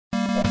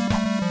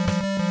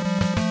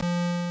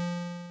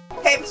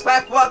Hey,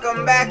 Spack,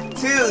 welcome back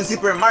to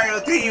Super Mario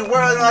 3D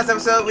World. In the last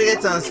episode, we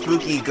did some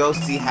spooky,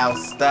 ghosty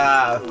house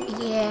stuff.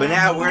 Yeah. But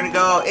now we're gonna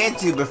go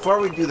into, before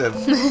we do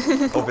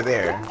the over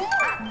there,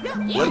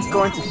 let's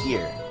go into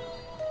here.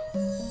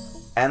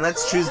 And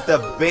let's choose the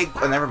big,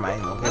 oh, never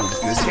mind. Okay, we'll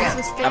just do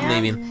this fan. I'm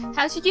leaving.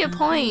 How'd you get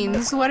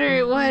points? What?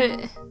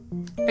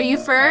 Are you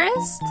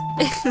first?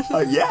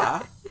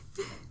 Yeah.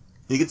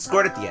 You get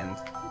scored at the end.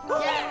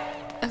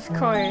 Of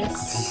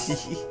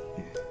course.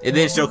 It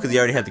didn't show because you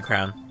already had the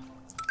crown.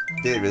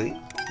 Did it really?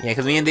 Yeah,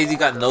 because me and Daisy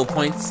got no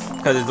points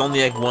because there's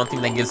only like one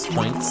thing that gives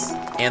points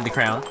and the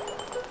crown.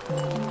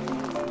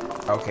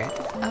 Okay.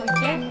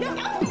 Okay.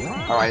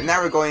 Alright,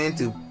 now we're going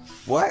into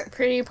what?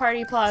 Pretty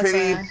Party Plaza.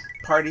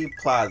 Pretty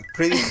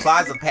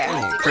Plaza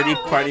Panic. Pretty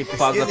Party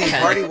Plaza Excuse me,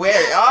 Panic. party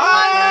where?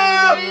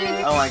 Oh!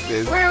 I don't like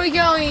this. Where are we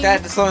going?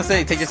 Dad, just want to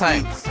say, take your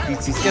time.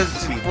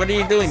 Sweet. What are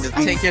you doing? Just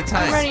take your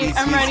time.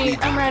 I'm ready.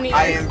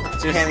 I am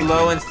Just panicking.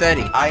 slow and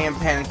steady. I am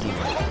panicking.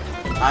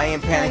 I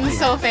am Going panicking.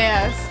 so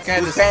fast.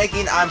 Guys, Who's just,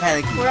 panicking? I'm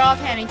panicking. We're all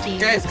panicking.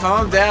 guys,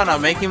 calm down.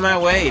 I'm making my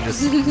way.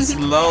 Just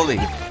slowly.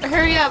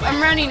 Hurry up. I'm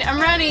running. I'm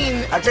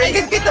trying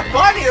to get the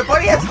bunny. The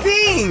bunny has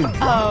thing.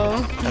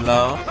 Oh.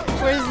 Hello?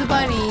 Where's the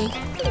bunny?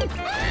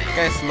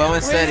 Guys, slow and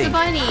Where's steady. the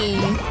bunny?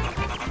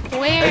 It's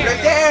Where?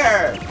 right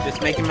there.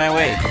 Just making my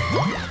way.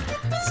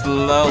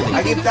 Slowly.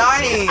 I keep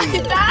dying.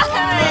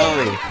 Die!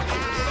 Slowly.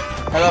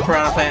 Hello,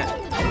 Piranha Plant.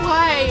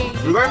 Why?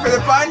 We're going for the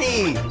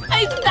bunny.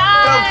 I The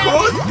died!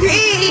 cool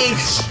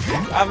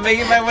peach. I'm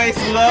making my way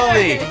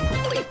slowly.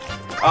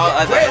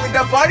 Oh, Wait,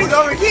 the bunny's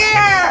over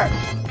here.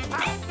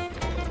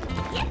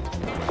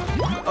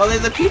 oh,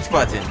 there's a peach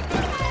button.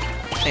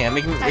 Hey, I'm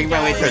making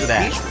my way towards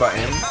that. Peach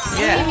button. What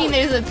do you Yeah, mean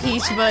there's a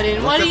peach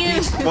button? What's What do a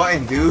you... peach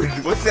button, dude?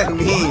 What's that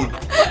mean?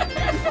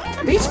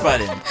 peach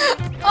button.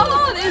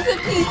 Oh, there's a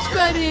peach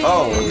button!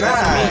 Oh,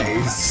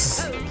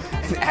 nice.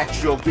 An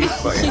actual peach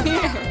button.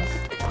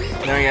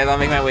 No, guys, I'll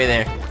make my way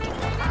there.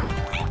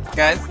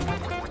 Guys.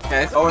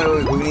 Oh,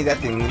 wait, we need that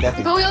thing.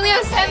 But we only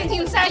have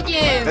 17 seconds!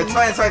 That's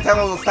fine. Time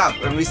will stop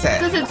and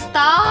reset. Does it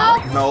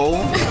stop? No.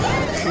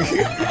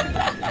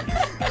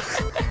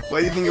 Why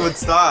do you think it would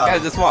stop?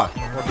 Guys, just walk.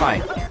 We're fine.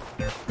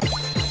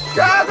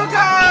 Go, go,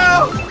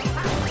 go!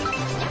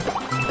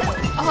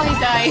 Oh, I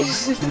died.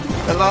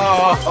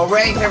 Hello. Oh, we're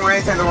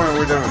anytime, don't worry,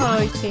 we're done.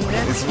 Oh, okay,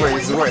 that's It's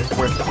worth.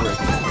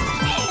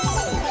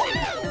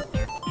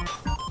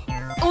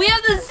 We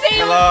have the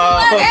same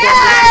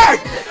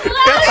Hello.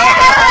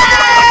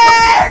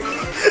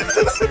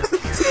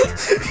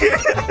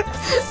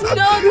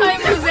 No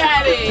time was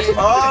added.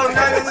 Oh,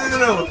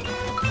 no.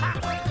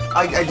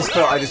 I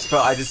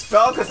just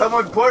fell because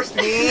someone pushed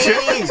me.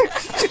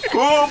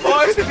 Who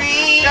pushed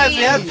me? Guys,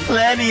 we have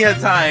plenty of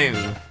time.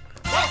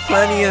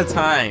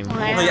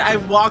 Wow. Like, I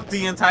walked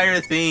the entire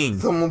thing.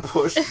 Someone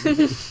pushed me.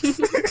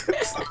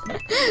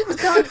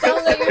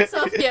 Don't let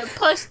yourself get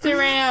pushed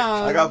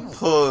around. I got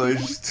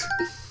pushed.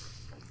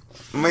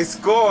 My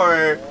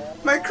score,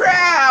 my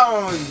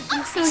crown.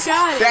 You still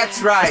got it.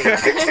 That's right.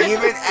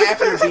 Even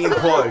after being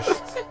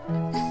pushed.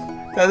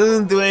 That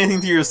doesn't do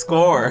anything to your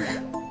score.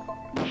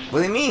 What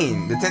do you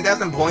mean? The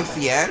 10,000 points at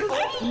the end?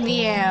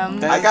 Yeah.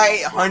 I got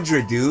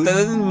 800, dude. That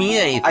doesn't mean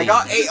anything. I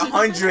got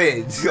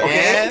 800.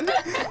 Okay. And?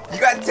 You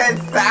got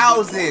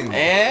 10,000.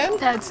 And?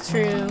 That's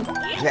true.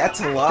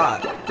 That's a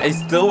lot. I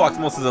still walked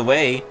most of the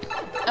way.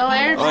 Oh,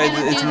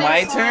 it's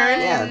my turn?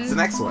 Yeah, it's the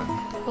next one.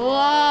 Whoa.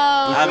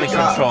 I'm in Good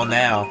job. control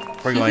now.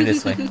 We're going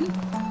this way.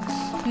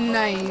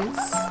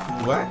 Nice.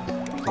 What?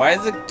 Why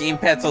is the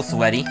gamepad so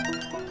sweaty?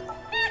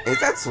 Is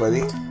that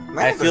sweaty?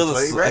 I feel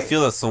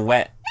the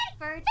sweat.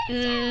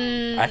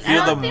 I feel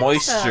the don't think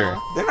moisture.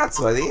 so. They're not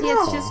sweaty. Yeah,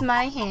 No. it's just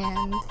my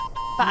hand.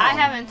 But I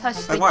haven't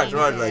touched the Like,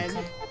 watch, game.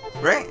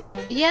 Right?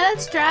 Yeah,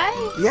 that's dry.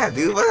 Yeah,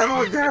 dude. I don't know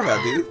what you're talking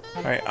about, dude.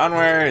 Alright, I'm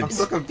onwards.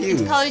 so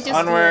confused. Probably just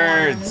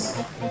Onwards.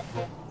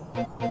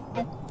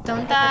 warm.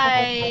 Don't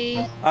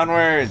die.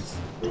 Onwards.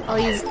 Oh,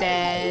 he's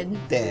dead.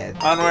 Dead.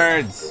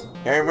 Onwards.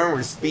 I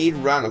remember speed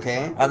run,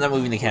 okay? I'm not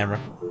moving the camera.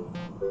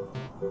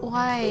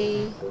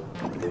 Why?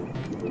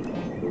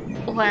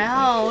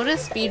 Wow, what a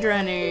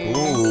speedrunner.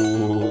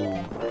 Ooh.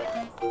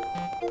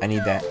 I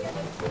need that.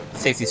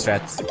 Safety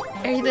strats.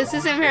 Hey, this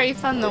isn't very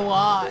fun to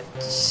watch.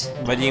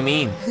 What do you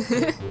mean?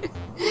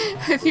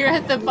 If you're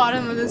at the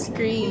bottom of the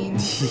screen.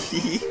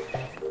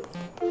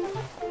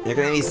 You're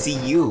gonna even see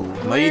you.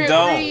 No, you Where are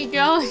don't. you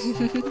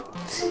going?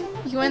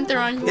 You went the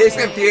wrong way. He's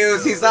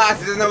confused. He's lost.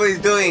 He doesn't know what he's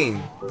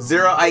doing.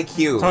 0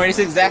 IQ. Tori, this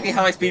is exactly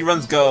how my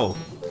speedruns go.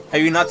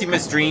 Have you not seen my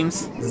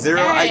streams? 0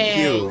 Hey.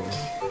 IQ.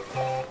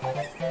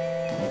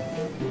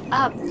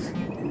 Up.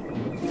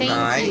 Thank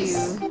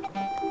Nice. you.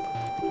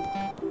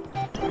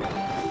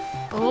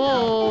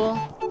 Oh.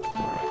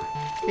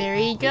 There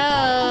he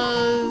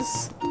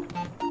goes.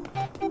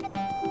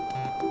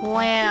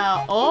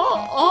 Wow.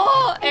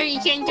 Oh, you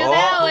can't go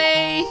that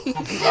way.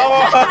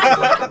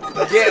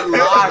 Oh! Get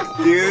locked,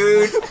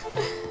 dude.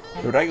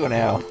 Where do I go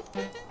now?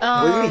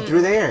 What do you mean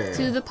through there?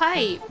 To the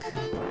pipe.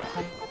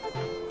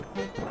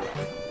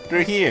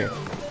 Through here.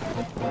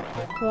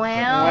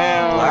 Wow.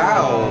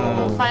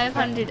 Wow.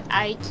 500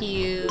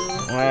 IQ.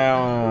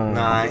 Wow.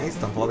 Nice.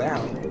 Don't fall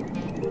down.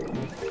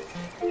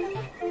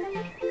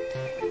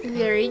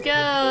 There he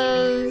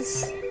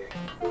goes.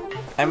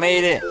 I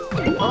made it.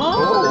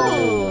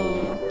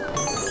 Oh.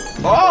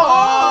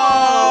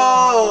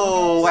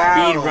 Oh!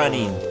 Wow. Speed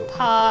running.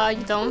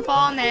 Pog, don't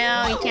fall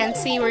now. You can't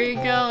see where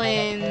you're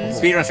going.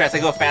 Speed run strats. I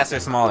go faster,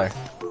 smaller.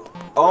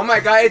 Oh my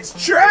god, it's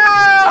true!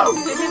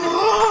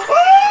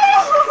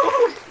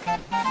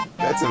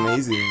 That's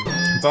amazing.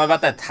 It's all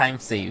about that time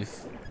save.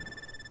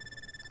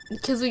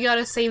 Because we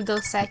gotta save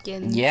those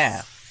seconds.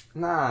 Yeah.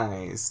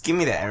 Nice. Give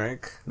me that,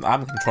 Eric.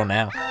 I'm in control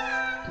now.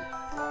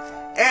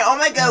 Hey, oh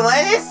my god, why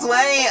is it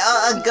sweaty?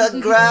 Oh,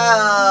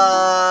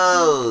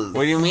 gross!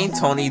 What do you mean,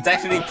 Tony? It's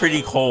actually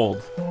pretty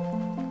cold.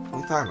 What are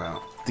you talking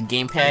about? The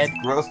gamepad?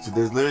 Gross, dude.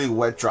 There's literally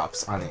wet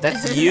drops on it.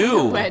 That's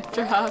you. Wet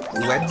drops.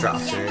 Wet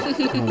drops, right?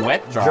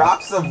 Wet drops.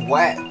 Drops of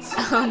wet.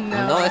 Oh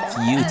no. No, that's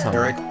you, Tony.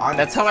 Eric, on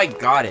That's how I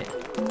got it.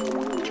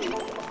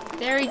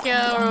 There we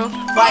go.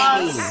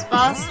 Fight me.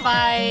 Boss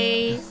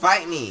fight.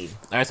 Fight me.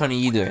 Alright, Tony,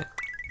 you do it.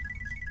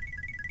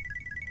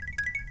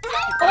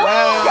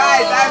 Oh!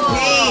 Guys, I'm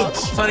Peach!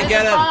 Tony,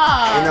 get him!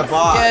 In the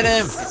box. Get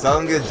him. So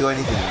I'm gonna do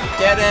anything.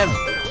 Get him!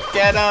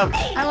 Get him!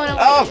 I wanna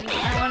Oh!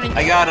 win.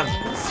 I got him.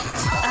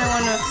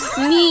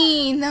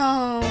 Me,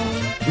 no.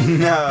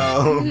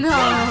 No.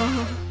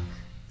 No.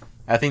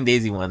 I think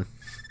Daisy won.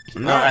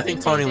 No, No, I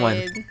think Tony won.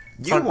 did.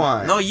 You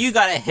won. No, you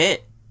got a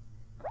hit.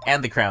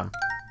 And the crown.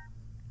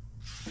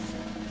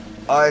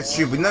 Oh, it's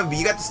true. But no, but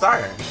you got the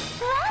star.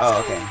 Oh,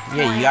 okay.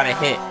 Yeah, you got a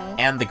hit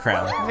and the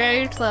crown.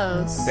 Very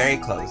close. Very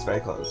close. Very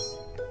close.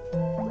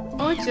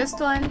 Oh, just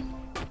one.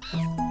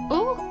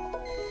 Oh.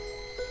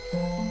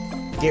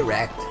 Get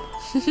wrecked.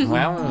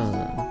 Wow.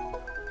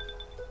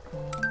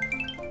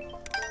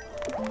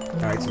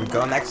 Alright, so we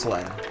go next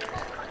one.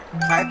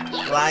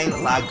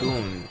 Pipeline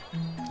Lagoon.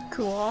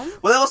 Cool.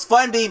 Well, it was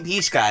fun being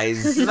Peach,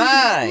 guys.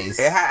 Nice.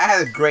 I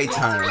had a great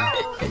time.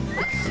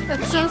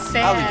 That's so I'll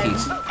sad. be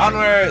Peach.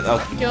 Onward. Oh,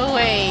 Go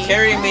away.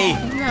 carry me.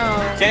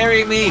 No.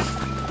 Carry me.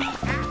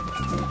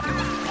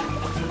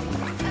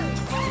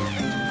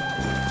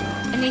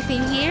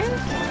 Anything here?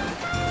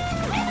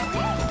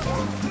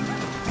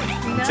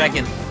 I'm No?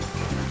 checking.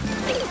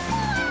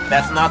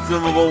 That's not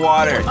swimmable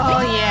water.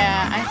 Oh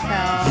yeah, I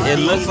fell. It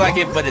looks like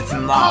it, but it's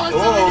not. Oh, it's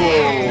over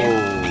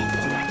there.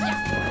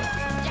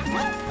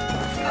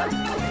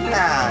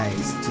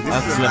 Nice. So this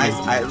That's is a nice.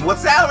 swimming.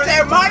 What's that over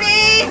there?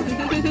 Money!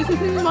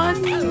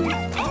 Money.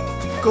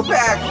 Go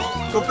back.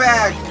 Go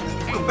back.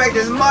 Go back.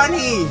 There's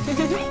money. I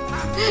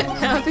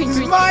don't think There's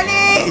we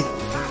money.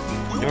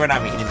 We're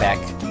not making it back.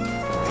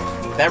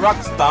 That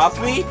rock stopped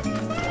me?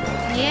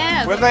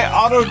 Yeah. Where's my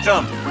auto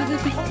jump?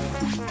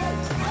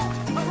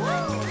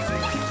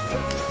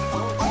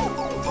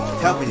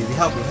 Help me, Dizzy.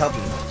 Help me. Help me.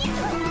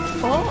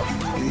 Oh,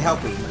 Dizzy,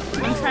 help me.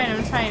 I'm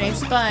trying. I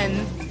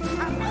spun.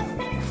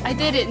 I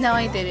did it. No,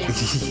 I didn't.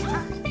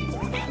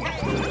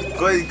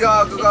 Go,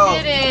 go, go, go.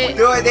 I did it.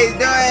 Do it, Dizzy.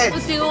 Do it.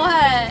 Let's do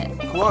what?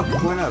 Come on,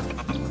 going up.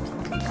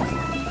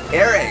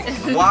 Eric, I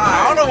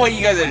why? don't know what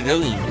you guys are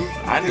doing.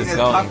 I'm just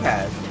going.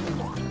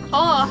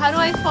 Oh, how do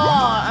I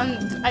fall?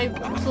 I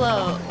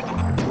float.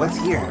 What's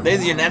here?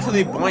 Daisy, you're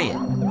naturally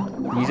buoyant.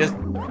 You just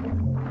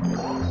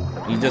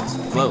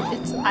float.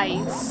 It's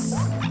ice.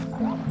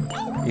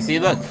 You see,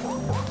 look.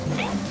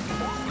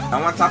 I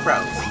want top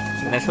routes.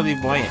 Naturally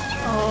buoyant.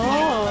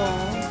 Oh.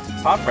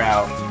 Top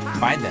route.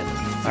 Fine then.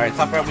 Alright,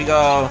 top route we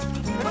go.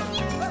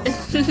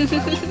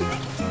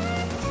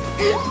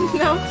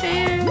 No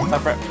fair.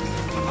 Top route.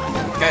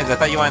 Guys, I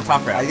thought you wanted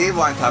top I route. did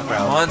want top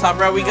route. On top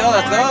route we go.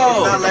 Let's It's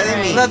not go.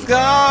 letting me. Let's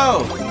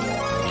go.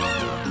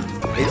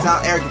 It's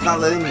not, Eric. It's not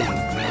letting me.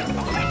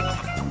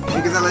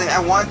 Because I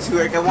want to,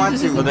 Eric. I want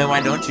to. Well, then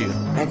why don't you?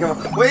 I go,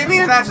 what do you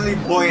mean I'm naturally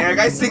buoyant, Eric?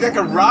 I sink like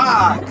a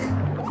rock.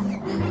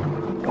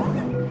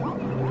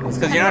 It's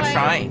because you're not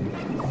trying.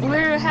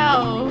 Where?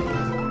 How?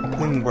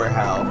 Where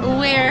how?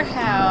 Where?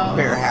 How?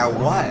 Where how?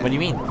 What? What do you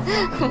mean?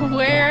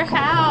 Where?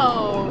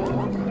 How?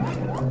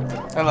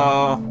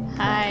 Hello.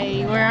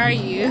 Hi. Where are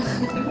you?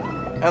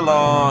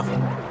 Hello.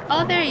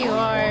 Oh, there you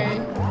are.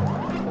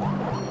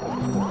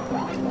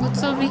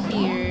 What's over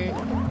here?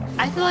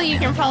 I feel like you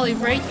can probably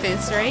break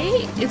this,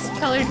 right? It's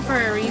colored for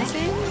a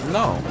reason.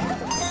 No.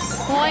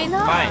 Why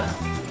not? Fine.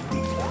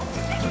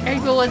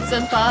 Eric, but what's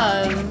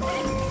above?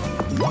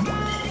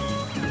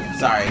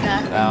 Sorry.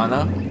 I don't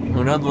know.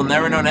 Who knows? We'll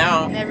never know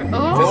now. Never.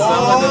 Because Oh.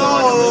 someone doesn't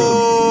want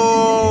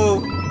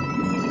to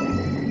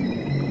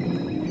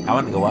move. I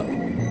want to go up.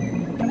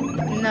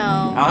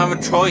 No. I don't have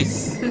a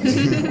choice.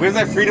 Where's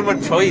my freedom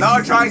of choice?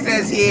 No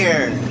choices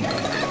here.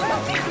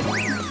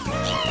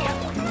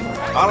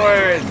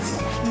 Onwards.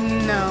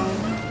 No.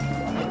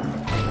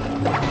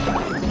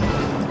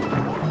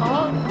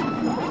 Oh.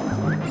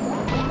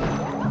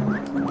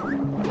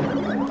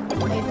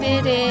 I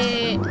did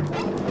it.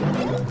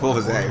 What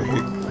was that,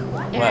 Eric?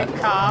 Eric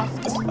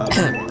coughed.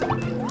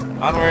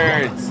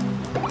 Onwards.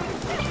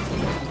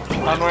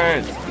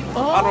 Onwards.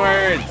 Oh.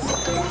 Onwards.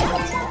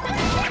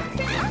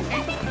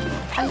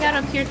 I got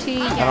up here too, you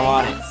guys. I don't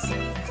want it.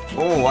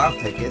 Oh, I'll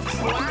take it.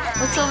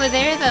 What's over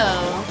there,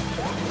 though?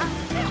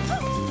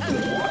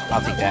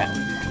 I'll take that.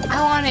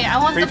 I want it. I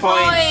want 3 the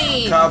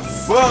points.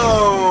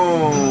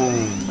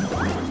 Kaboom!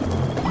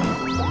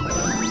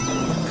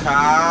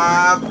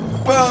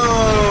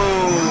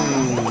 Kaboom!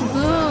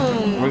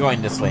 Boom. We're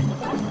going this way.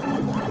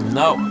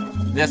 No,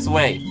 this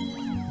way.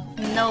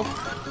 Nope.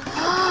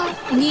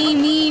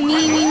 me. I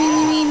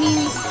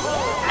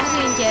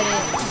didn't get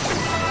it.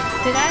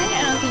 Did I? I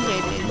don't think I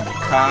did.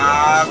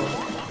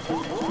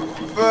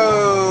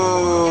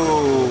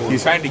 Kaboom!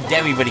 He's trying to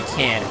get me, but he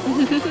can't.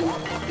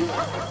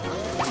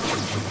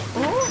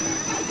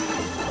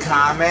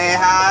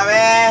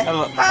 Kamehameha!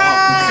 Hello.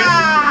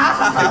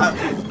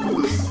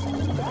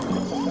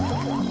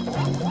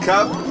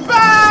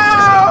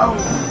 Kaboom!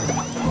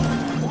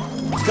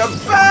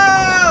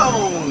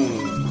 Kaboom!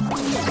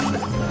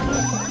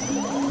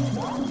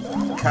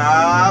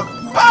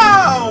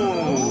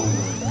 Kaboom!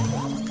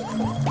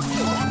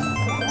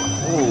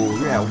 Ooh,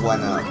 you have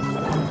one up.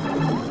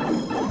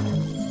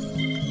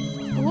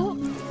 Ooh.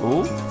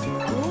 Ooh.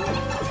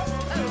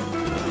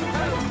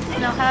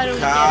 Now how do we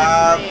get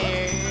up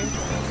there?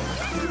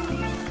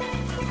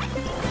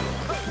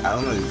 I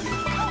don't know. Izzy.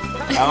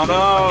 I don't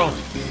know.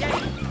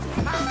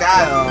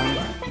 Got him.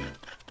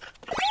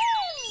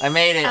 I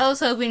made it. I was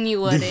hoping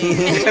you wouldn't.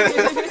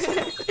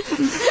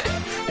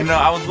 You know,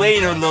 I was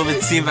waiting a little bit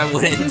to see if I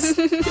wouldn't.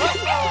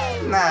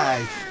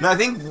 Nice. No, I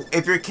think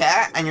if you're a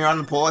cat and you're on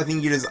the pole, I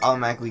think you just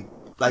automatically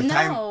like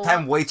No.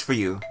 time waits for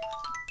you.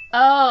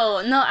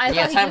 Oh no! I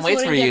Yeah, thought he time just waits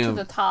wouldn't for get you. to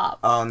the top.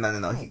 Oh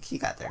no, he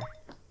got there.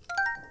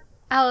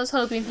 I was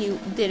hoping he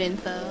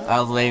didn't though.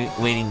 I was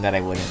waiting that I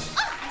wouldn't.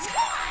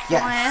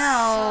 Yes.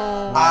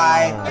 Wow.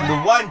 I am the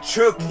one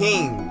true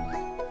king.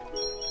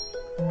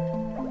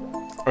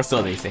 Or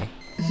so they say.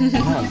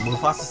 No,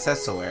 Mufasa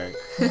says so, Eric.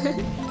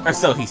 Or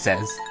so he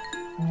says.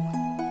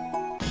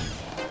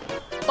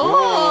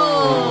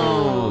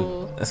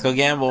 Oh. Let's go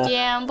gamble.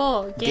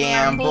 Gamble.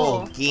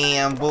 Gamble.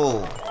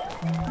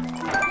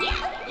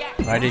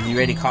 Alright, did you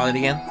ready to call it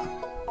again?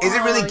 Is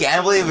it really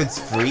gambling if it's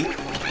free?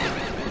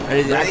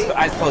 Ready? Ready?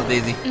 I suppose,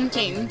 Daisy.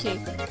 Okay.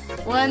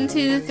 1,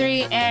 2,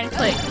 3, and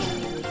click.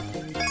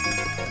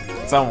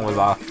 Someone was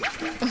off.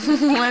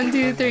 1,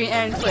 2, 3,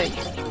 and click.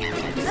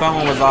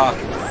 Someone was off.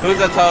 Who's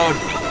a toad?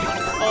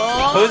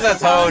 Oh. Who's a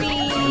toad?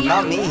 Tony.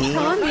 Not me.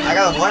 Tony. I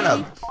got a one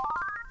up.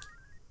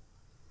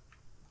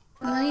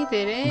 No, you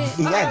didn't.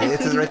 Yeah, I did. It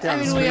says right there I on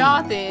the mean, we screen.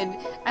 all did.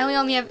 And we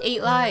only have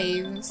 8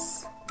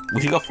 lives.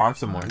 We should go farm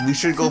some more. We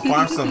should go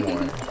farm some more.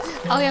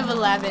 Oh, we have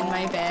 11.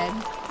 My bad.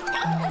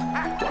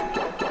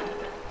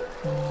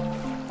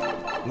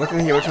 What's in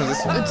here? Which one's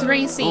this one? It's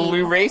racing. Oh,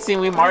 we racing.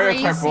 We Mario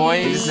Kart, Racing.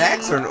 boys. Is this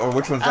next or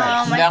which one's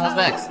next? I That one's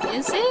thought- next.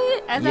 Is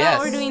it? I thought Yes.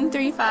 we're doing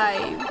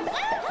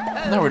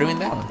 3-5. No, we're doing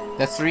that one.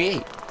 That's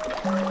 3-8.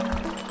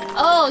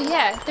 Oh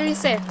yeah,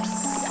 36.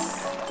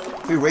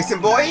 We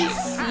racing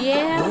boys?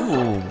 Yeah.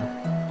 Ooh.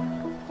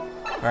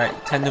 Alright,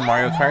 10 to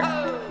Mario Kart.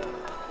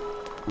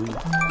 Ooh,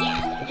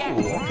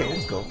 okay,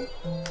 let's go.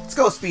 Let's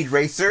go, Speed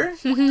Racer.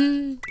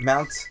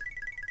 Mount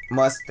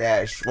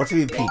Mustache. What should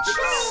be Peach?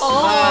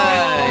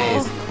 Oh.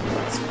 Nice.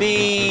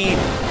 Speed.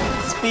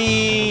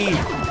 Speed.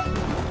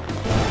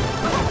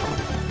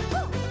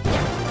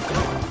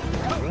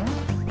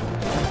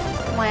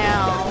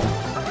 Wow.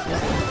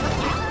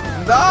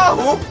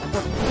 No!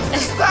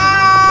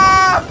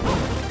 Stop!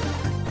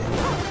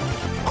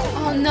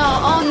 Oh no,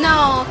 oh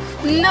no.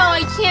 No,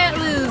 I can't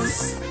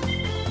lose.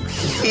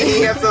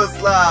 I'm so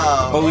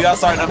slow. But we all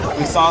start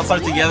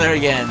together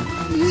again.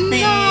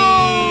 Speed.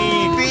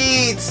 No.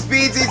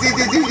 Speed.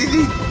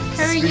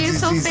 Hurry, you're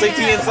so fast. Stick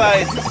the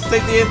inside.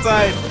 Stick the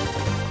inside.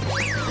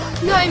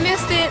 No, I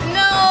missed it.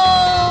 No.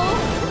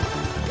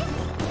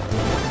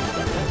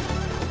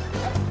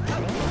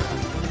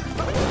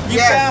 You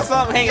found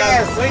something. Hang on.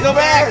 Let me go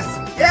back.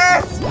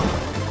 Yes!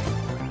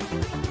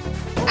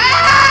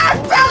 Ah!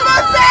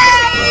 Someone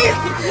save!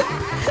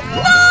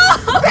 No!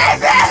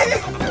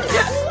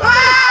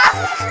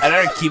 Ah! I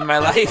better keep my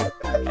life.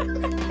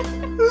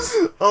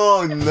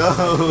 Oh no!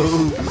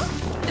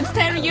 It's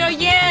time to go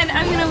again.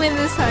 I'm gonna win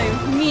this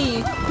time.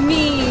 Me.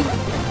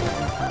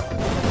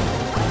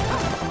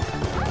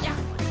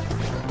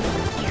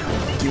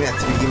 Give me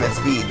that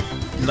speed.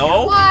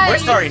 No, Why? we're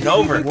starting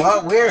over.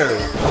 What? Where?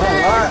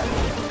 What?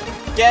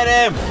 Get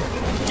him.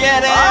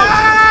 Get him.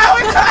 Ah!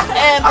 We got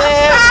And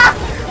this.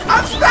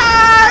 I'm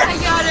stuck! I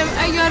got him.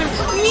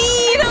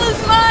 Me, that was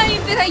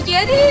mine. Did I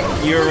get it?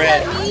 You're Was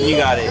red. that me? You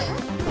got it.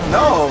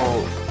 No!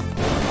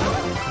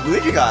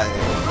 Luigi got it.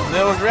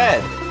 That was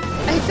red.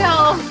 I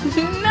fell.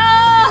 No.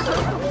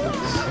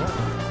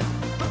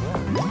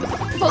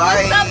 But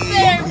what's up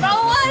there? Bro,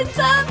 what's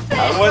up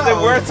there? Was it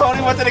worth,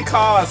 Tony? What did it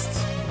cost?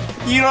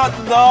 You don't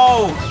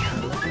know.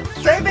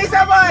 Save me,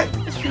 someone!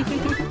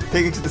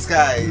 Take it to the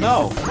sky.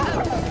 No.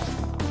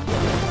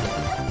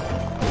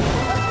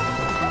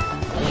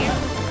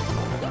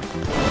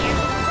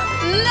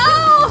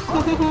 No.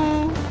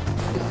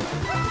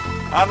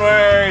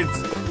 Onwards.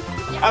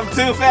 I'm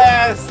too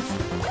fast.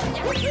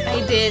 I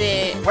did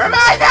it. Where am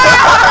I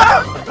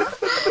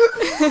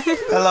now?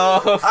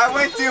 Hello. I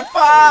went too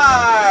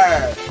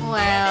far!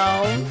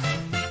 Wow.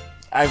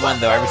 I won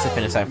though. I reached the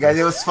finish line. Guys,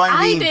 it was fun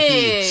I being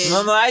did. Peach.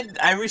 No,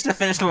 I reached the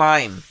finish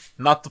line,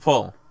 not the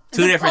pole.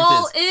 Two The differences.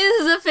 pole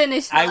is the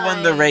finish line. I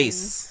won the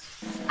race.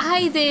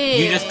 I did.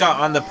 You just got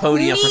on the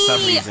podium for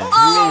some reason.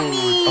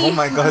 Oh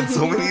my god,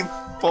 so many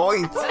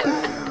points.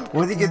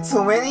 Where did you get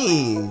so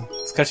many?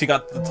 It's because she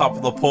got to the top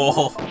of the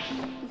pole.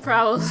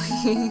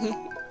 Probably.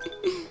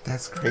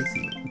 That's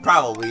crazy.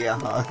 Probably, yeah.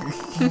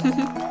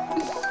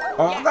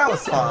 Oh, that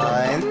was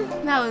fun.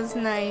 That was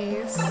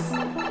nice.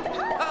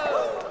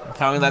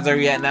 How many laps are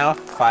we at now?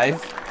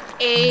 5?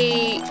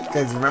 8.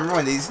 Guys, remember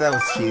when they used that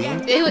was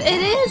cheating? It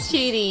is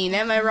cheating.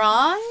 Am I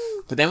wrong?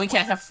 But then we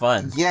can't have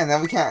fun. Yeah, now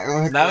we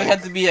can't. Now we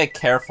have to be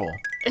careful.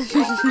 I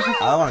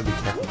don't want to be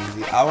careful,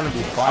 Daisy. I want to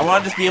be fun. I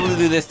want to just be able to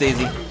do this,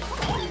 Daisy.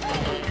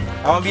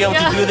 I want to be able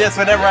to do this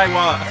whenever I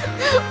want.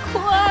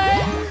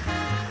 What?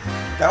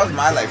 That was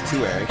my life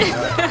too, Eric.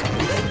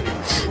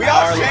 We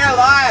all share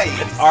lives!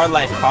 It's our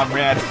life,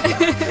 comrade.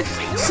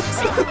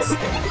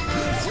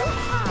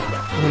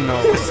 Oh no.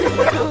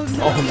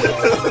 Oh no.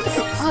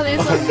 Oh,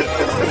 there's one.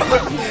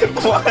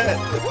 What?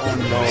 Oh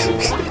no.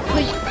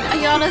 Wait, I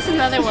got us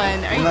another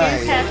one. Are you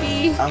guys Nice.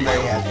 happy? I'm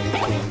very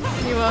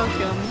happy. You're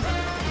welcome.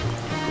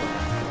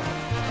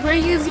 Where are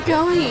you guys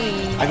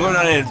going? I'm going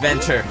on an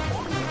adventure.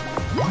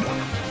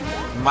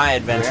 My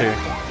adventure.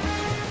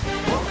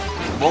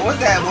 What was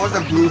that? What was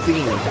the blue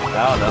thingy? I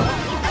don't know.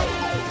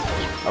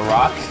 A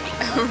rock?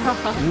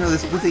 No,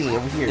 this blue thingy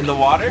over here. In the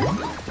water?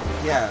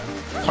 Yeah.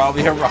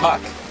 Probably a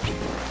rock.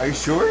 Are you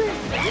sure?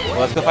 Well,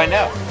 let's go find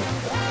out.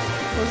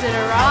 Was it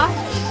a rock?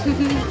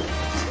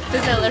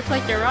 Does it look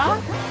like a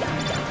rock?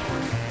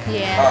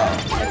 Yeah,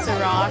 it's a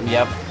rock.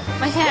 Yep.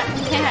 My hat,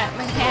 my hat,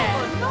 my hat.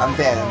 I'm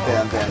dead, I'm dead,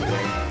 I'm dead, I'm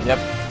dead. Yep.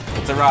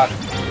 It's a rock.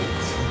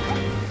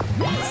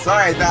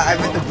 Sorry, I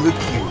meant the blue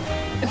cube.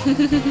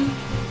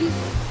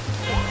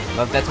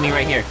 Look, that's me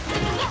right here.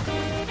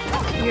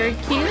 You're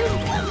cute?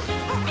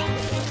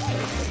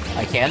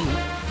 I can.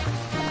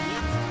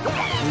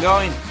 I'm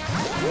going.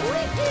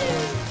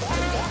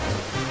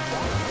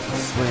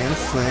 Swim,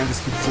 swim,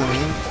 just keep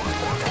swimming.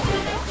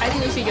 I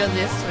think we should go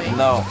this way.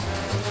 No.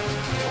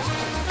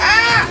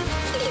 Ah!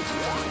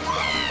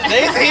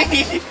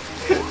 Daisy!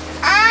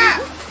 Ah!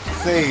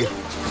 Safe.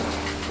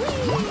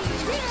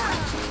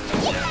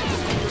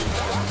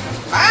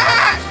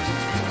 Ah!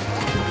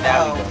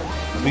 Now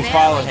we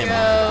follow him.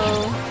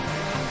 Go.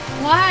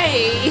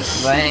 Why?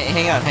 But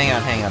hang on, Daisy.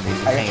 Hang on. We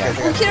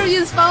could have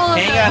just followed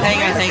Hang them. on.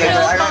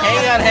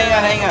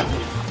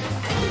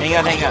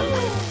 Hang on.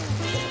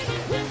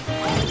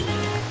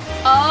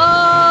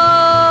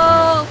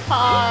 Oh,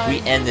 fuck. We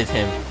ended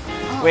him.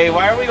 Wait,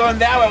 why are we going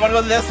that way? I want to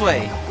go this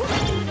way.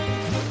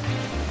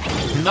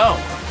 No.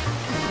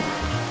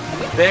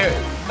 There.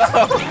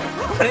 No.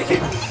 What are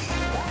you?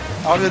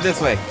 I'll do it this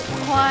way.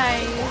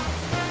 Why?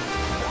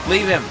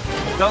 Leave him.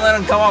 Don't let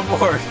him come on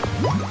board.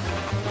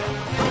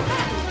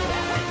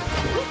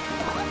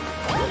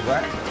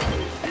 What?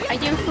 I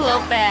can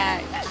float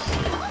back.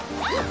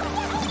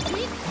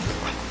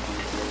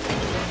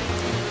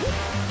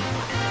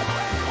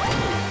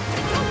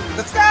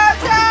 Let's go!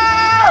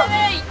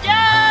 Hey,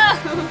 go!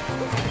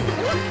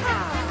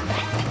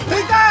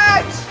 Take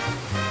that!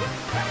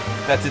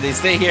 That's it. They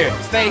stay here.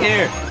 Stay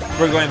here.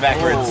 We're going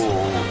backwards.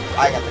 Oh,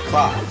 I got the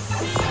claws.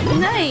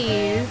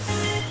 Nice.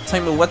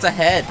 Tell me what's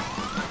ahead.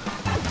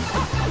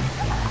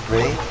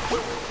 Ready?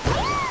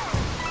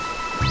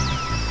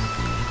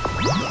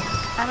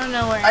 I don't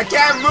know where. I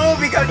can't move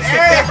because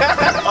Eric!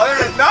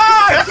 No,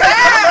 I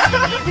can't!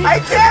 I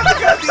can't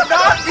because he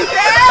knocked me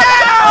down!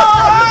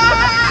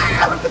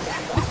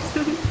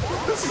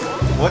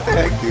 What the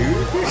heck,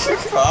 dude? What's your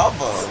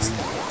problem?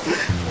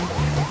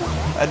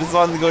 I just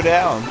wanted to go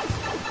down.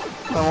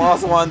 I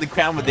also wanted to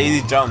crown with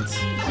Daisy jumps.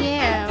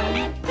 Yeah,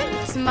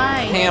 it's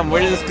mine. Ham,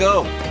 where did this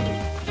go?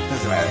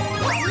 Doesn't matter.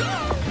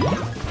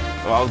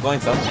 Well, I was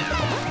going somewhere.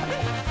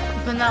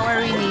 But not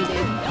where we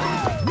needed.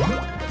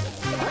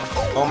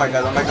 Oh my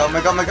god, oh my god, oh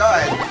my god, oh my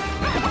god!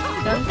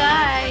 Don't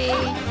die.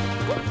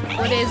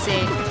 What is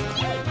it?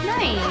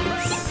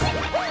 Nice.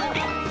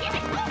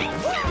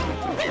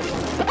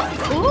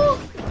 Ooh.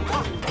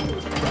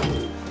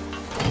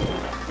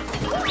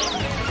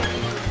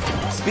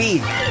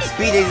 Speed!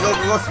 Speed, let's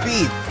go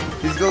speed!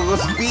 Let's go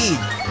speed!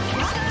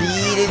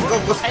 Speed, let's go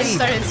I speed!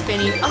 started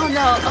spinning. Oh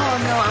no,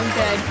 I'm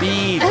dead.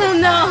 Speed. Oh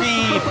no.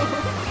 Speed.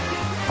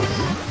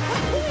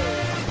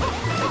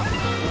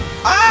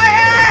 Ah,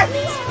 yeah!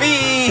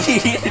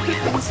 Speed.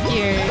 I'm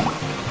scared.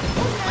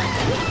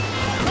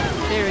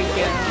 There we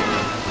go.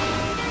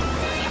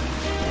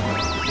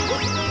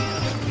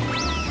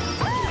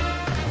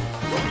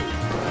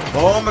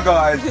 Oh my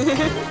god!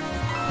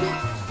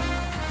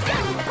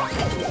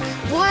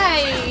 Why?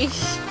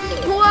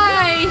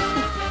 Why?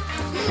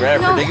 Rare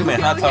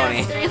predicament, huh, we have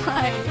Tony? 3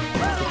 lives.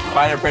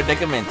 Find a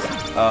predicament.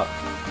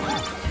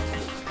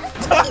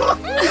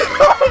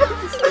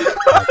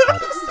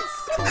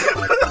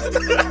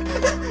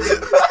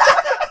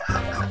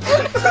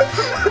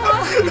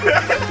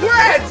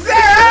 We're at 0!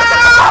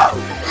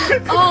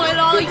 Oh, it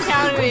only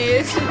counted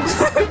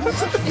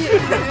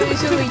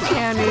Usually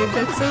counted.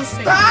 That's so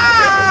sick.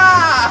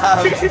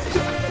 Stop!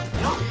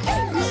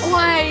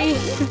 Why?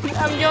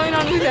 I'm going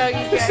on without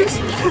you guys.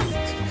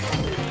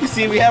 You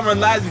see, we have our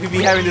lives. We could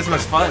be having this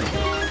much fun.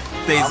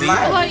 Daisy.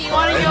 What? You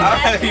want to go I'm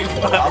back? having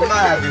fun. I'm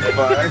not having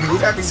fun.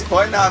 Who's having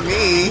fun? Not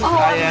me. Oh,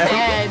 I'm am.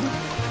 dead.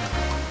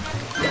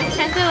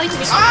 Can't they like...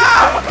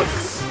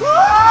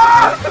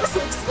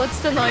 What's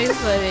the noise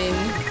button?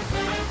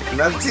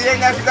 No, see,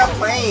 now she's not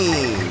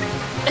playing.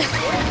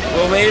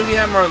 Well, maybe we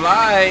have more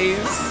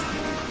lives.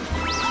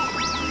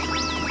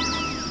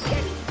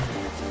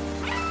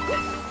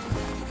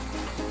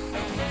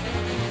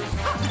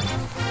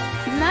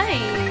 Nice.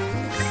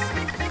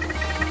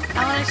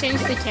 I want to change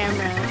the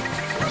camera.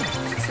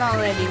 It's not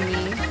letting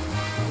me.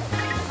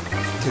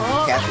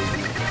 Oh.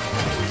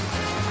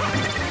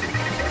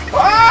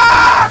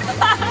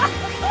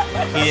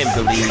 He didn't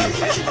believe.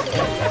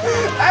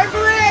 I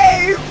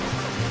believe!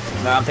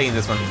 No, I'm taking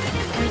this one.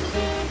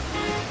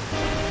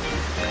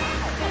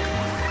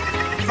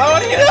 So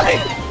what are you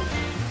doing?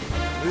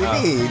 What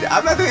do you mean?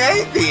 I'm not doing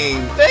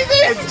anything. Daisy!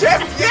 It's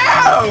just you!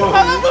 I'm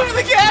not moving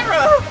the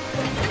camera!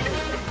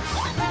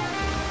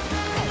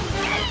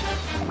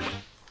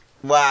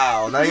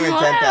 Wow, not even Wow.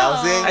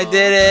 10,000? I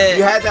did it!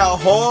 You had that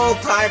whole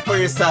time for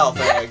yourself,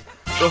 Egg.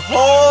 The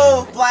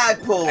whole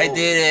flagpole. I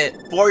did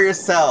it! For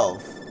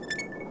yourself.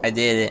 I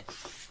did it.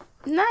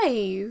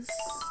 Nice.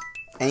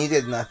 And you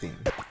did nothing.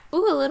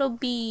 Ooh, a little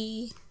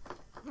bee.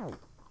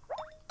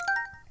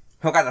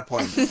 Who got the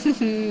point?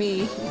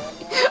 Me.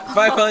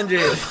 500!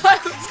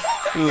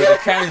 Ooh, the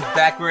camera's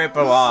back where it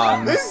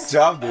belongs. Nice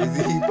job,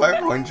 Daisy.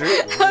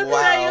 500. How did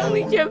I Wow.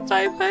 only get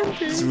 500?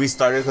 Just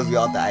restarted because we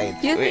all died.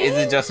 You Wait, is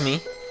think? it just me?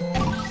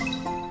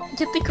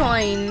 Get the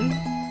coin.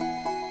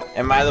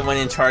 Am I the one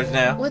in charge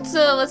now? What's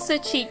the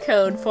cheat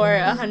code for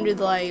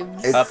 100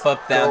 lives? It's Up,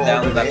 up, down, go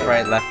down, over left, there.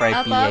 right,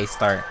 Up, BA, up.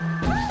 start.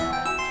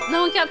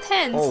 No, we got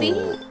 10. Oh. See?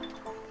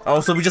 Oh,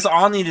 so we just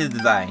all needed to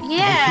die.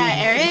 Yeah,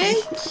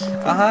 Eric.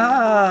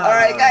 Ah.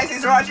 Alright, guys,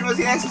 thanks for watching. We'll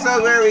see you next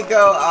episode where we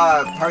go.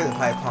 Probably the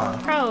pipe, huh?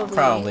 Probably.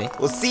 Probably.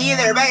 We'll see you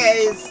there. Bye,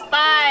 guys.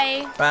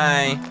 Bye.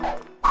 Bye.